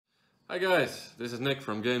Hi guys, this is Nick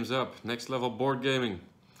from Games Up, Next Level Board Gaming.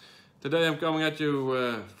 Today I'm coming at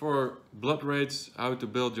you for Blood Rage, how to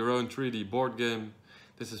build your own 3D board game.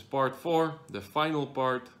 This is part 4, the final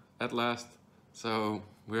part at last, so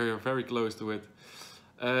we're very close to it.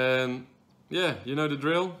 And yeah, you know the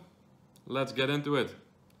drill, let's get into it.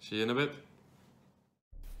 See you in a bit.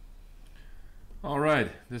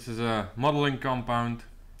 Alright, this is a modeling compound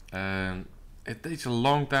and it takes a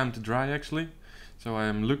long time to dry actually. So I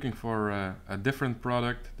am looking for a different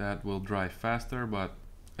product that will dry faster, but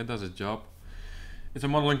it does its job. It's a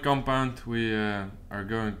modeling compound. We are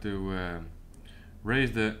going to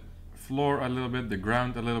raise the floor a little bit, the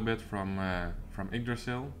ground a little bit from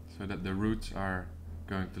Yggdrasil, so that the roots are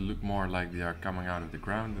going to look more like they are coming out of the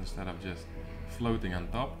ground instead of just floating on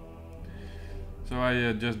top. So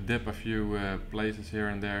I just dip a few places here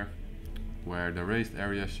and there where the raised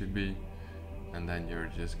area should be, and then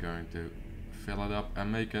you're just going to fill it up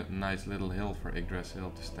and make a nice little hill for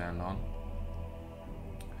Yggdrasil to stand on.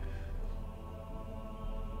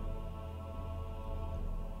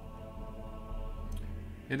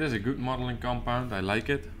 It is a good modeling compound, I like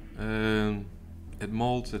it. It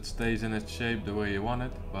molds, it stays in its shape the way you want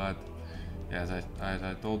it, but yeah, as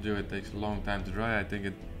I told you, it takes a long time to dry. I think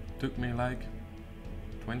it took me like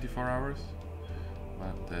 24 hours,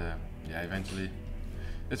 but yeah, eventually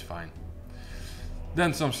it's fine.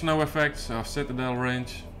 Then some snow effects of Citadel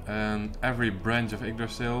range, and every branch of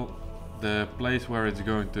Yggdrasil, the place where it's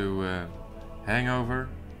going to hang over,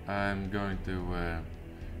 I'm going to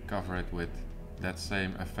cover it with that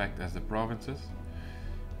same effect as the provinces.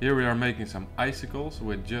 Here we are making some icicles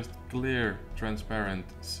with just clear transparent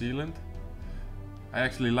sealant. I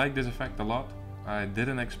actually like this effect a lot. I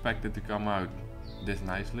didn't expect it to come out this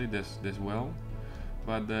nicely, this well,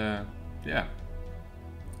 but yeah,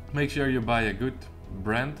 make sure you buy a good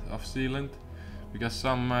brand of sealant, because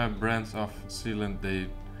some brands of sealant, they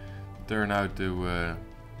turn out to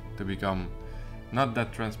become not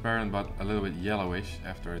that transparent but a little bit yellowish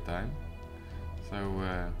after a time.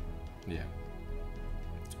 So yeah,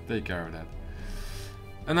 take care of that.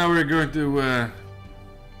 And now we're going to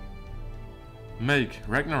make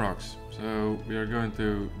Ragnaroks. So we are going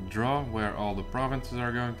to draw where all the provinces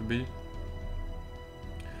are going to be,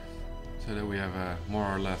 so that we have a more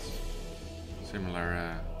or less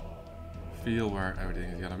similar feel where everything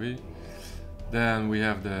is gonna be. Then we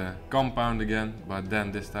have the compound again, but then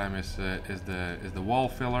this time is the wall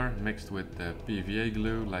filler mixed with the PVA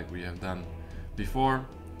glue like we have done before,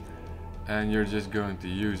 and you're just going to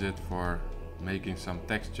use it for making some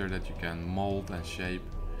texture that you can mold and shape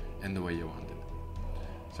in the way you want it.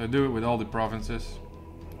 So do it with all the provinces.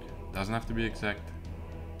 Doesn't have to be exact,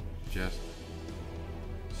 just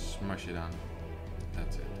smush it on.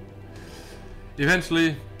 That's it.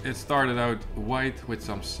 Eventually it started out white with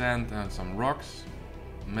some sand and some rocks.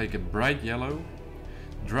 Make it bright yellow.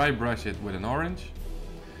 Dry brush it with an orange.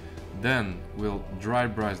 Then we'll dry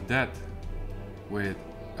brush that with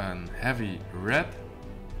a heavy red.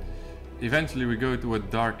 Eventually we go to a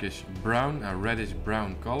darkish brown, a reddish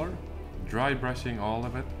brown color. Dry brushing all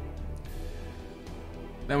of it.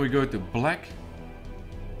 Then we go to black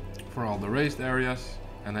for all the raised areas,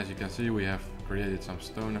 and as you can see we have created some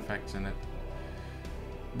stone effects in it.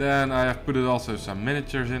 Then I have put it also some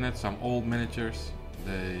miniatures in it, some old miniatures.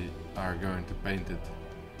 They are going to paint it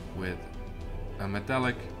with a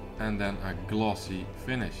metallic and then a glossy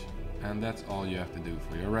finish. And that's all you have to do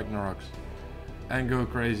for your Ragnaroks. And go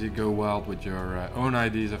crazy, go wild with your own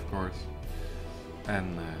ideas, of course.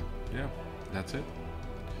 And yeah, that's it.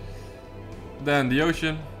 Then the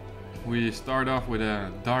ocean. We start off with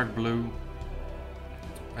a dark blue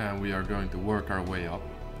and we are going to work our way up.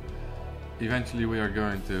 Eventually we are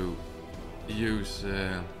going to use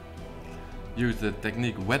the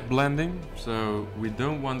technique wet blending, so we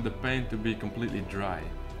don't want the paint to be completely dry.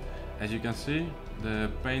 As you can see, the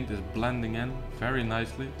paint is blending in very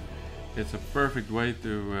nicely. It's a perfect way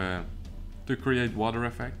to create water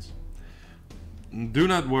effects. Do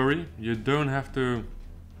not worry, you don't have to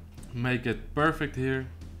make it perfect here,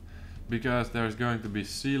 because there's going to be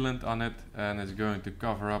sealant on it and it's going to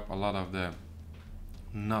cover up a lot of the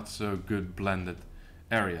not so good blended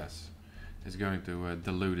areas. It's going to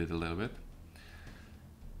dilute it a little bit.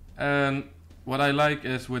 And what I like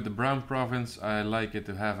is with the brown province, I like it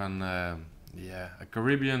to have a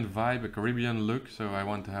Caribbean vibe, a Caribbean look, so I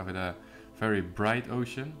want to have it a very bright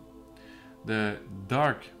ocean. The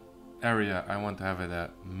dark area, I want to have it a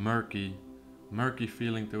murky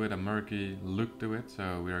feeling to it, a murky look to it,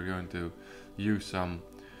 so we are going to use some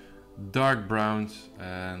dark browns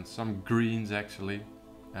and some greens actually,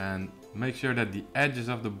 and make sure that the edges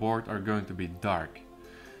of the board are going to be dark.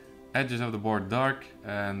 edges of the board dark,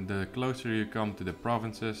 and the closer you come to the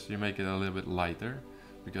provinces you make it a little bit lighter,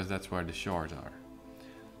 because that's where the shores are.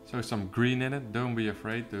 So some green in it, don't be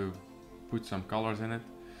afraid to put some colors in it.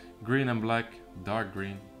 Green and black, dark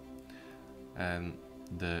green. And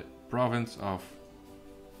the province of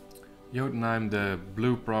Jotunheim, the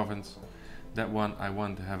blue province, that one I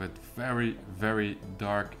want to have it very, very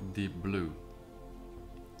dark, deep blue,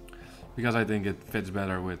 because I think it fits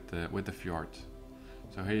better with the fjords.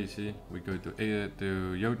 So here you see we go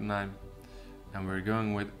to Jotunheim, and we're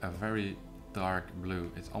going with a very dark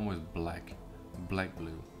blue. It's almost black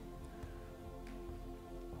blue.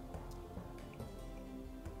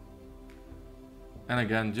 And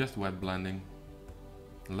again, just wet blending.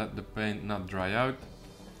 Let the paint not dry out.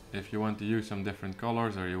 If you want to use some different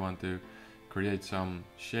colors or you want to create some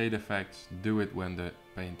shade effects, do it when the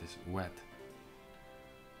paint is wet.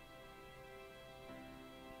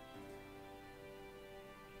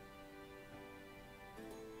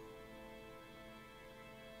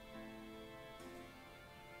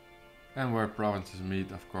 And where provinces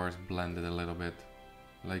meet, of course, blend it a little bit.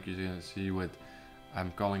 Like you can see with,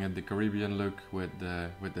 I'm calling it the Caribbean look, with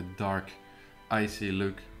the dark icy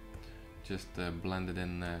look. Just blend it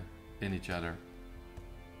in each other.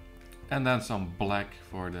 And then some black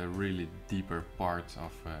for the really deeper parts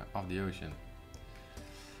of the ocean.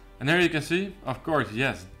 And here you can see, of course,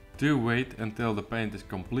 yes, do wait until the paint is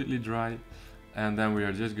completely dry. And then we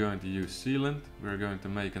are just going to use sealant. We're going to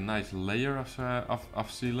make a nice layer of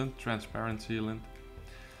sealant, transparent sealant.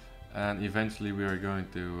 And eventually we are going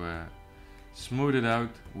to smooth it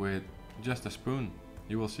out with just a spoon.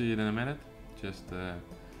 You will see it in a minute. Just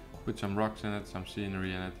put some rocks in it, some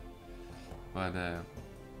scenery in it. But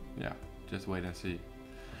yeah, just wait and see.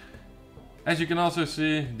 As you can also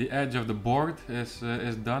see, the edge of the board is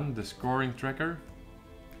done, the scoring tracker.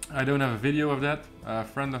 I don't have a video of that. A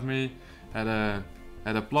friend of me had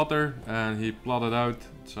a plotter and he plotted out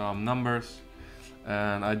some numbers,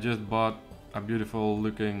 and I just bought a beautiful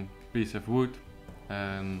looking piece of wood,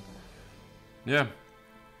 and yeah,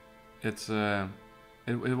 it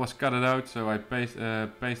was cut out, so I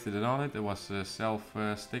pasted it on it. It was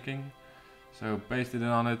self-sticking, so pasted it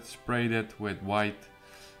on it, sprayed it with white,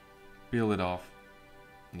 peeled it off.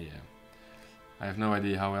 Yeah, I have no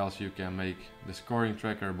idea how else you can make the scoring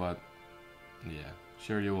tracker, but yeah,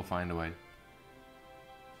 sure you will find a way.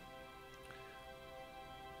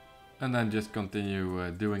 And then just continue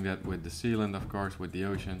doing that with the sealant, of course, with the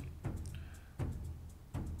ocean.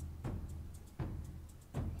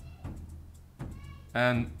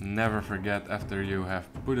 And never forget, after you have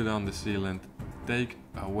put it on the sealant, take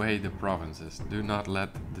away the provinces. Do not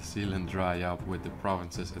let the sealant dry up with the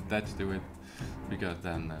provinces attached to it, because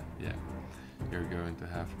then yeah, you're going to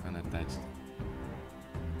have an attached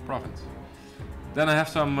province. Then I have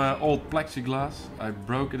some old plexiglass. I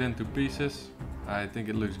broke it into pieces. I think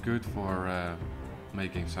it looks good for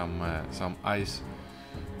making some ice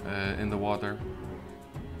in the water.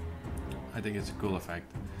 I think it's a cool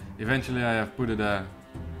effect. Eventually I have put it a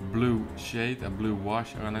blue shade, a blue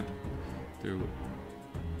wash on it to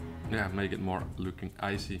make it more looking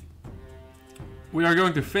icy. We are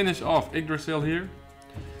going to finish off Yggdrasil here.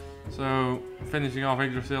 So finishing off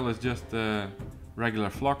Yggdrasil is just regular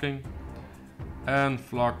flocking, and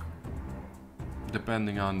flock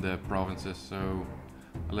depending on the provinces. So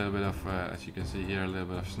a little bit of, as you can see here, a little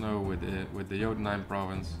bit of snow with the Jotunheim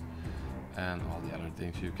province, and all the other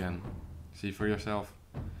things you can see for yourself.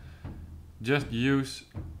 Just use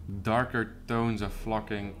darker tones of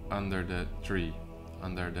flocking under the tree,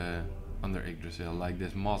 under Yggdrasil, like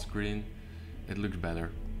this moss green. It looks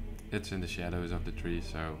better. It's in the shadows of the tree,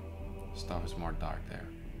 so stuff is more dark there.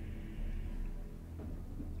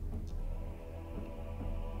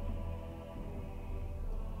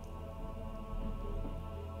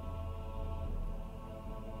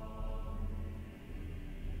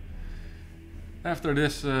 After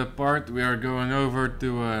this part, we are going over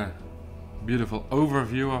to a beautiful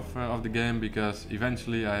overview of the game, because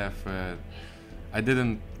eventually I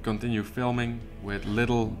didn't continue filming with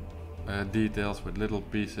little details, with little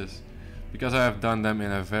pieces, because I have done them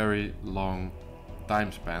in a very long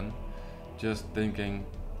time span, just thinking,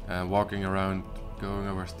 walking around, going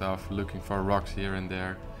over stuff, looking for rocks here and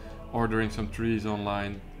there, ordering some trees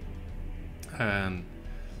online, and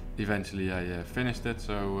eventually I finished it.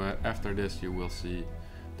 So after this you will see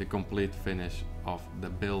the complete finish of the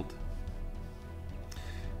build.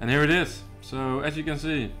 And here it is. So as you can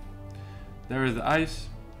see, there is the ice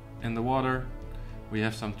in the water, we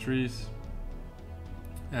have some trees,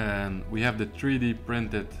 and we have the 3D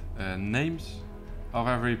printed names of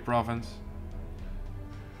every province.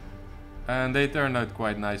 and they turned out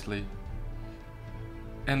quite nicely.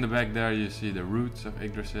 In the back there you see the roots of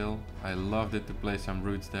Yggdrasil. I loved it to place some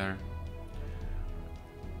roots there.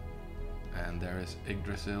 And there is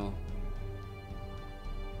Yggdrasil.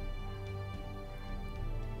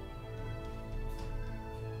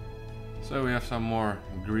 So we have some more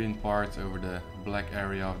green parts over the black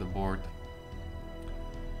area of the board.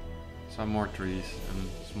 Some more trees and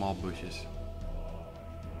small bushes.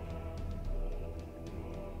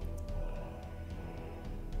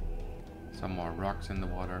 Some more rocks in the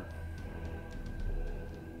water.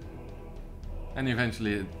 And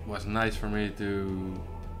eventually it was nice for me to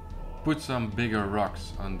put some bigger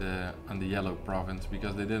rocks on the yellow province,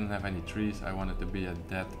 because they didn't have any trees. I wanted to be a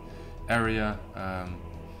dead area,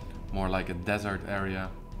 more like a desert area,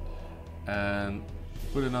 and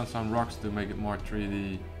put it on some rocks to make it more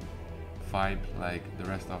 3D vibe, like the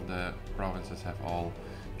rest of the provinces have all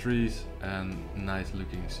trees and nice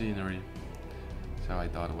looking scenery. So I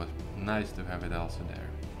thought it was nice to have it also there.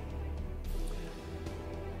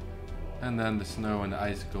 And then the snow and the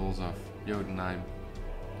icicles of Jotunheim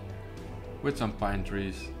with some pine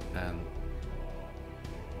trees and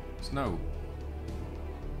snow.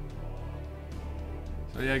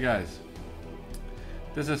 So yeah guys,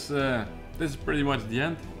 this is pretty much the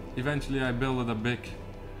end. Eventually I built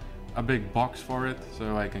a big box for it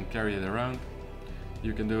so I can carry it around.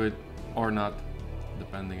 You can do it or not,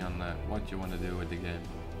 depending on what you want to do with the game.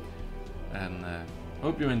 And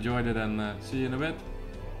hope you enjoyed it, and see you in a bit.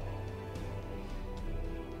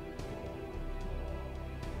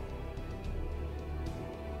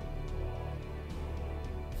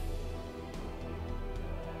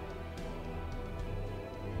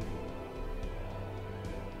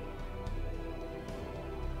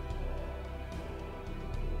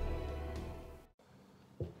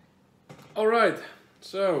 Alright,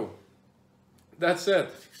 so that's it.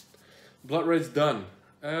 Blood Raid's done.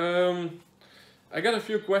 I got a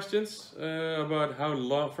few questions about how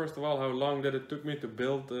long. First of all, how long did it took me to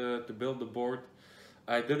build the board?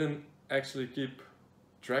 I didn't actually keep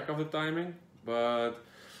track of the timing, but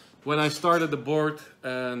when I started the board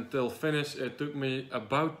until finish, it took me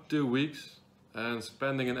about 2 weeks, and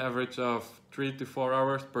spending an average of 3 to 4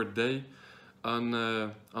 hours per day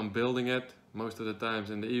on building it. Most of the times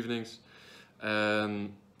in the evenings,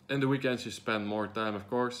 and in the weekends you spend more time, of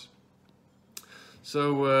course.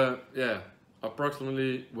 So yeah,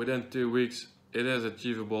 approximately within 2 weeks it is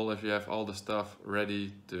achievable if you have all the stuff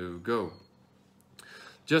ready to go.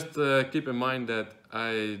 Just keep in mind that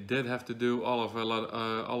I did have to do all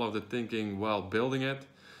of the thinking while building it.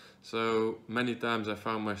 So many times I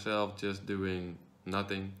found myself just doing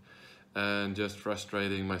nothing and just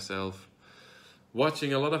frustrating myself,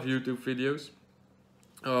 watching a lot of YouTube videos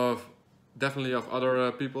of definitely of other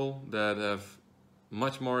people that have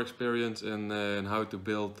much more experience in how to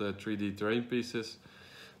build 3D terrain pieces.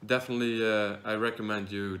 Definitely I recommend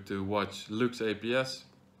you to watch Luke's APS.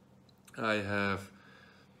 I have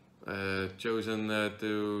chosen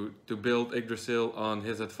to build Yggdrasil on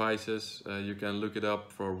his advices. You can look it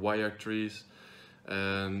up for wire trees,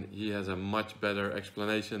 and he has a much better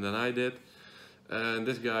explanation than I did. And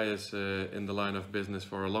this guy is in the line of business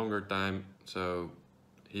for a longer time, so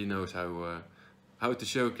he knows how to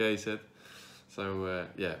showcase it. So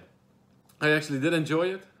yeah, I actually did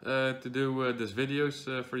enjoy it to do these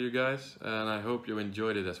videos for you guys, and I hope you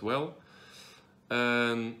enjoyed it as well.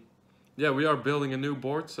 And yeah, we are building a new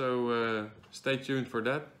board, so stay tuned for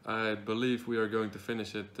that. I believe we are going to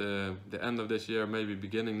finish it the end of this year, maybe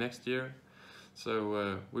beginning next year.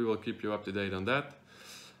 So we will keep you up to date on that.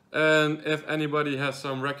 And if anybody has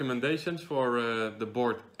some recommendations for the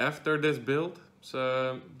board after this build,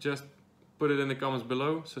 so just put it in the comments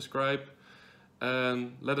below, subscribe,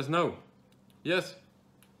 and let us know. Yes,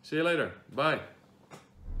 see you later. Bye.